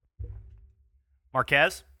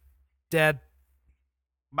Marquez? Dead.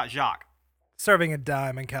 About Jacques? Serving a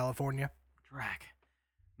dime in California. Drac.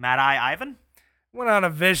 Mad Eye Ivan? Went on a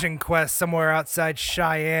vision quest somewhere outside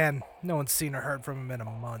Cheyenne. No one's seen or heard from him in a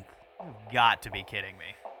month. You've got to be kidding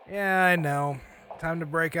me. Yeah, I know. Time to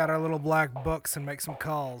break out our little black books and make some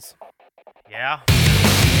calls. Yeah?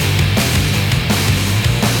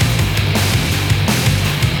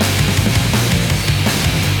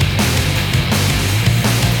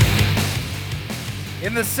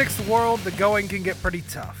 In the sixth world, the going can get pretty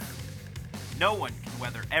tough. No one can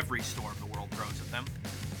weather every storm the world throws at them.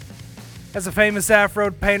 As a famous Afro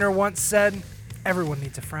painter once said, everyone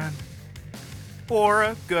needs a friend. Or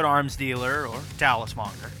a good arms dealer or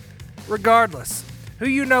talismonger. Regardless, who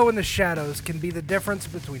you know in the shadows can be the difference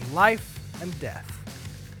between life and death.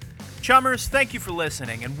 Chummers, thank you for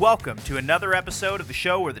listening, and welcome to another episode of the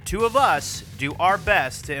show where the two of us do our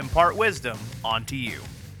best to impart wisdom onto you.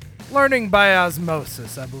 Learning by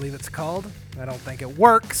osmosis, I believe it's called. I don't think it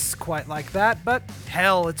works quite like that, but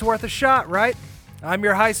hell, it's worth a shot, right? I'm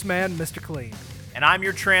your heist man, Mr. Clean. And I'm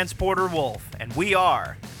your transporter, Wolf, and we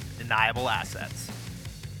are Deniable Assets.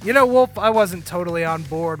 You know, Wolf, I wasn't totally on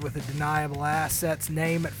board with the Deniable Assets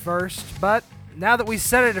name at first, but now that we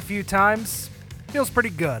said it a few times, feels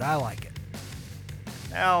pretty good. I like it.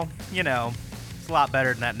 Well, you know, it's a lot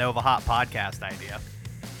better than that Nova Hot podcast idea.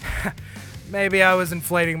 Maybe I was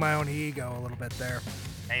inflating my own ego a little bit there.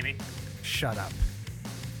 Maybe. Shut up.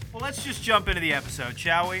 Well, let's just jump into the episode,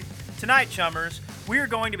 shall we? Tonight, Chummers, we are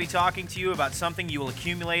going to be talking to you about something you will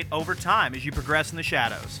accumulate over time as you progress in the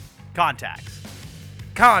shadows. Contacts.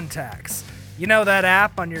 Contacts. You know that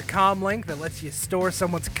app on your comlink that lets you store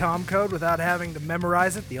someone's comm code without having to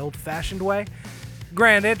memorize it the old-fashioned way?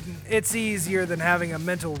 Granted, it's easier than having a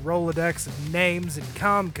mental Rolodex of names and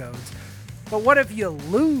comm codes, but what if you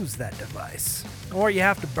lose that device? Or you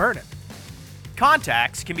have to burn it?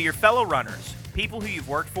 Contacts can be your fellow runners, people who you've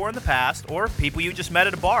worked for in the past, or people you just met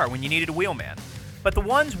at a bar when you needed a wheelman. But the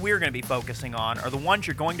ones we're going to be focusing on are the ones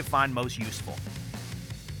you're going to find most useful.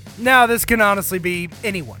 Now, this can honestly be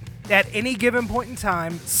anyone. At any given point in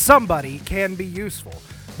time, somebody can be useful.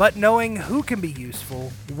 But knowing who can be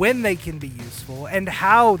useful, when they can be useful, and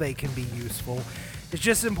how they can be useful is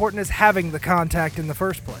just as important as having the contact in the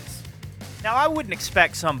first place. Now, I wouldn't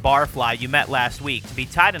expect some barfly you met last week to be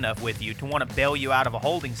tight enough with you to want to bail you out of a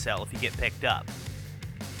holding cell if you get picked up.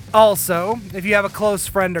 Also, if you have a close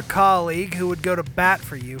friend or colleague who would go to bat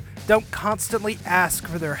for you, don't constantly ask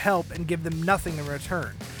for their help and give them nothing in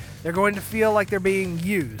return. They're going to feel like they're being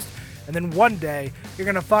used, and then one day you're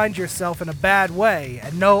going to find yourself in a bad way,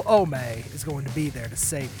 and no Ome is going to be there to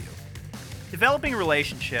save you. Developing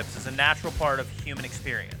relationships is a natural part of human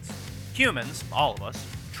experience. Humans, all of us,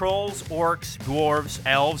 trolls, orcs, dwarves,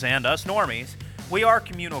 elves, and us normies, we are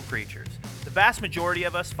communal creatures. The vast majority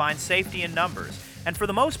of us find safety in numbers, and for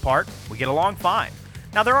the most part, we get along fine.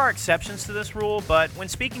 Now, there are exceptions to this rule, but when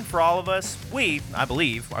speaking for all of us, we, I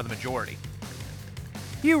believe, are the majority.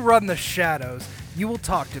 You run the shadows, you will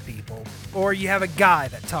talk to people, or you have a guy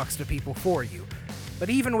that talks to people for you. But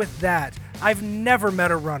even with that, I've never met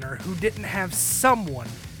a runner who didn't have someone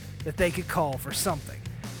that they could call for something.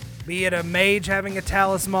 Be it a mage having a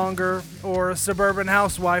talismonger, or a suburban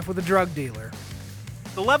housewife with a drug dealer.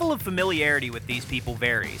 The level of familiarity with these people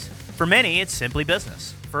varies. For many, it's simply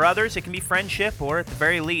business. For others, it can be friendship, or at the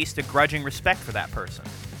very least, a grudging respect for that person.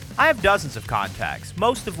 I have dozens of contacts,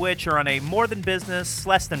 most of which are on a more than business,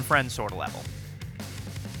 less than friend sort of level.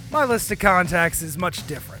 My list of contacts is much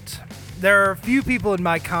different. There are a few people in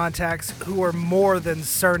my contacts who are more than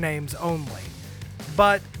surnames only.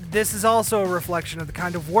 But this is also a reflection of the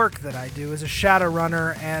kind of work that I do as a shadow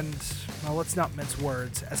runner and, well, let's not mince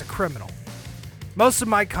words, as a criminal. Most of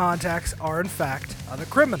my contacts are, in fact, other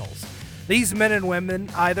criminals. These men and women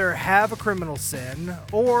either have a criminal sin,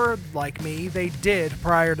 or, like me, they did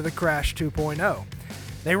prior to the Crash 2.0.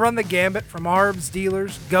 They run the gambit from arms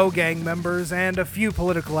dealers, Go Gang members, and a few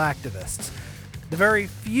political activists. The very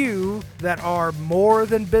few that are more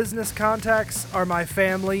than business contacts are my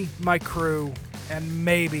family, my crew, and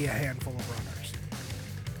maybe a handful of runners.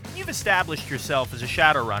 You've established yourself as a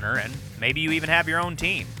shadow runner, and maybe you even have your own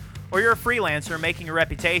team. Or you're a freelancer making a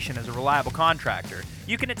reputation as a reliable contractor.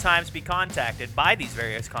 You can at times be contacted by these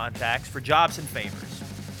various contacts for jobs and favors,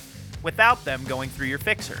 without them going through your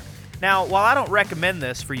fixer. Now, while I don't recommend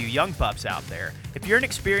this for you young pups out there, if you're an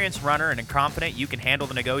experienced runner and confident you can handle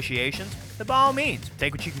the negotiations, then by all means,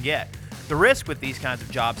 take what you can get. The risk with these kinds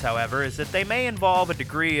of jobs, however, is that they may involve a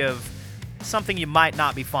degree of something you might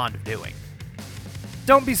not be fond of doing.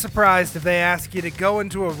 Don't be surprised if they ask you to go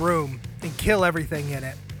into a room and kill everything in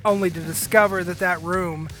it, only to discover that that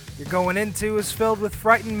room you're going into is filled with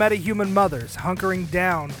frightened metahuman mothers hunkering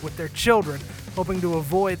down with their children, hoping to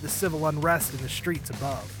avoid the civil unrest in the streets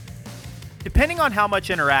above. Depending on how much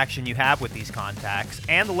interaction you have with these contacts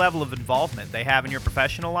and the level of involvement they have in your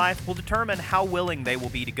professional life will determine how willing they will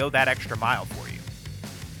be to go that extra mile for you.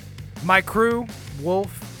 My crew,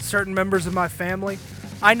 Wolf, certain members of my family,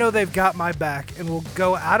 I know they've got my back and will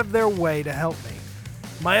go out of their way to help me.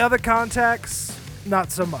 My other contacts,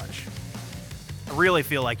 not so much. I really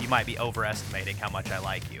feel like you might be overestimating how much I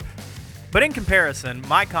like you. But in comparison,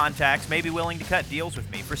 my contacts may be willing to cut deals with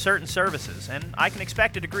me for certain services, and I can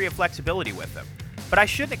expect a degree of flexibility with them. But I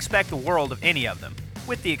shouldn't expect the world of any of them,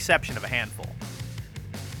 with the exception of a handful.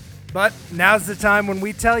 But now's the time when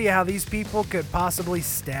we tell you how these people could possibly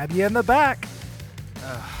stab you in the back.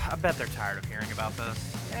 I bet they're tired of hearing about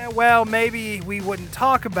this. Well, maybe we wouldn't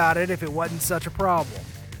talk about it if it wasn't such a problem.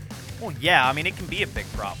 Well, yeah, I mean, it can be a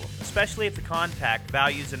big problem, especially if the contact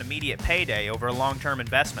values an immediate payday over a long-term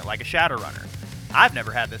investment like a Shadowrunner. I've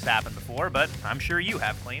never had this happen before, but I'm sure you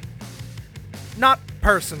have, Clean. Not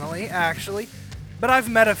personally, actually, but I've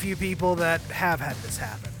met a few people that have had this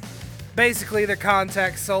happen. Basically, their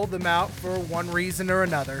contact sold them out for one reason or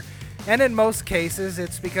another, and in most cases,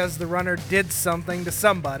 it's because the runner did something to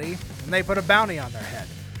somebody, and they put a bounty on their head.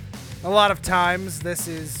 A lot of times, this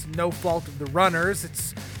is no fault of the runners,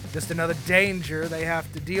 it's just another danger they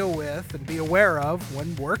have to deal with and be aware of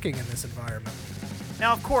when working in this environment.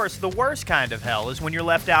 Now, of course, the worst kind of hell is when you're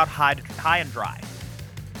left out high and dry.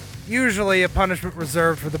 Usually a punishment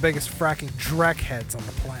reserved for the biggest fracking dreckheads on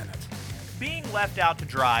the planet. Being left out to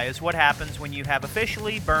dry is what happens when you have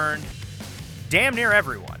officially burned damn near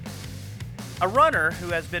everyone. A runner who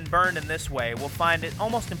has been burned in this way will find it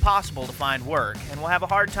almost impossible to find work and will have a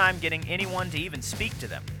hard time getting anyone to even speak to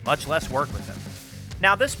them, much less work with them.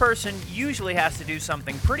 Now, this person usually has to do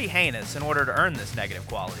something pretty heinous in order to earn this negative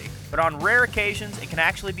quality, but on rare occasions, it can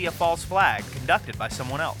actually be a false flag conducted by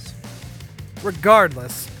someone else.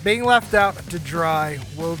 Regardless, being left out to dry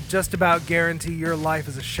will just about guarantee your life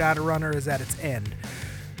as a Shadowrunner is at its end.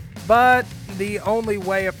 But the only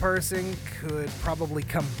way a person could probably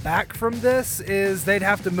come back from this is they'd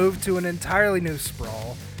have to move to an entirely new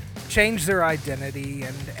sprawl, change their identity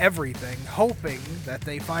and everything, hoping that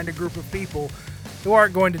they find a group of people who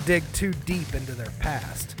aren't going to dig too deep into their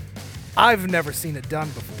past. I've never seen it done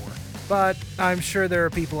before, but I'm sure there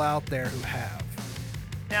are people out there who have.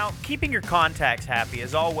 Now, keeping your contacts happy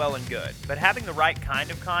is all well and good, but having the right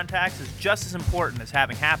kind of contacts is just as important as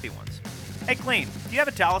having happy ones. Hey, Clean, do you have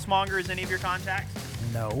a Talismonger as any of your contacts?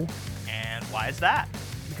 No, And why is that?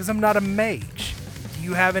 because I'm not a mage. Do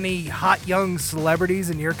you have any hot young celebrities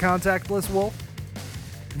in your contact list, Wolf?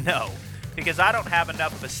 No, because I don't have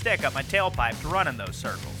enough of a stick up my tailpipe to run in those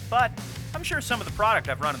circles, but I'm sure some of the product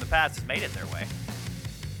I've run in the past has made it their way.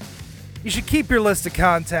 You should keep your list of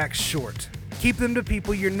contacts short. Keep them to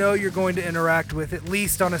people you know you're going to interact with at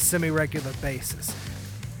least on a semi-regular basis.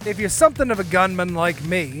 If you're something of a gunman like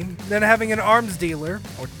me, then having an arms dealer,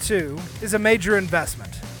 or two, is a major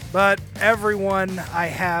investment. But everyone I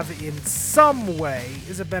have in some way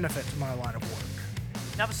is a benefit to my line of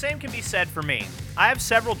work. Now, the same can be said for me. I have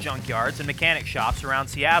several junkyards and mechanic shops around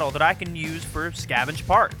Seattle that I can use for scavenged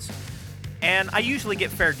parts, and I usually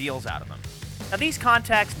get fair deals out of them. Now, these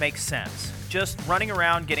contacts make sense. Just running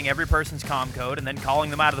around getting every person's comm code and then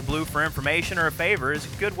calling them out of the blue for information or a favor is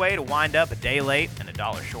a good way to wind up a day late and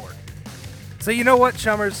 $1 short. So you know what,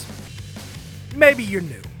 chummers? Maybe you're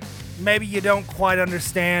new. Maybe you don't quite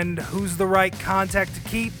understand who's the right contact to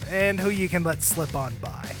keep and who you can let slip on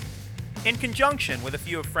by. In conjunction with a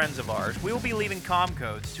few friends of ours, we will be leaving comm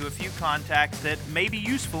codes to a few contacts that may be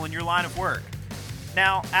useful in your line of work.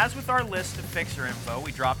 Now, as with our list of fixer info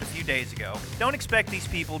we dropped a few days ago, don't expect these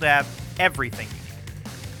people to have everything you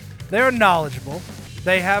need. They're knowledgeable,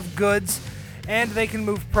 they have goods, and they can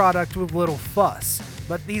move product with little fuss,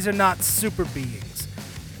 but these are not super beings.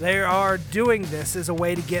 They are doing this as a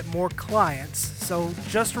way to get more clients, so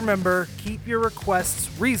just remember, keep your requests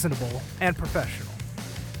reasonable and professional.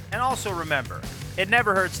 And also remember, it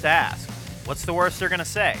never hurts to ask. What's the worst they're gonna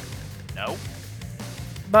say? No?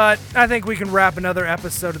 But I think we can wrap another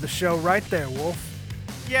episode of the show right there, Wolf.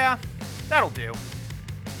 Yeah, that'll do.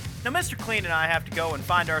 Now, Mr. Clean and I have to go and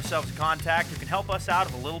find ourselves a contact who can help us out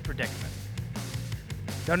of a little predicament.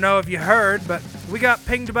 Don't know if you heard, but we got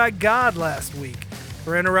pinged by God last week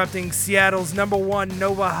for interrupting Seattle's #1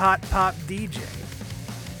 Nova Hot Pop DJ.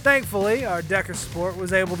 Thankfully, our Decker Sport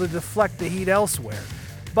was able to deflect the heat elsewhere,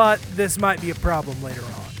 but this might be a problem later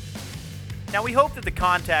on. Now, we hope that the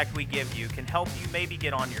contact we give you can help you maybe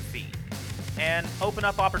get on your feet and open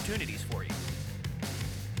up opportunities for you.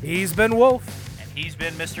 He's been Wolf. And he's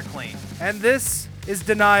been Mr. Clean. And this is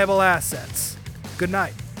Deniable Assets. Good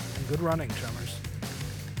night and good running, chummers.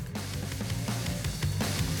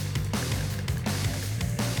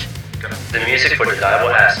 The music for Deniable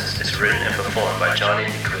Assets is written and performed by Johnny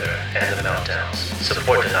Nuclear and the Meltdowns.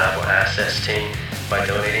 Support Deniable Assets team by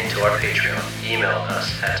donating to our Patreon. Email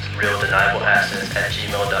us at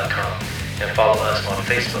realdeniableassets@gmail.com and follow us on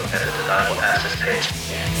Facebook at the Deniable Assets page.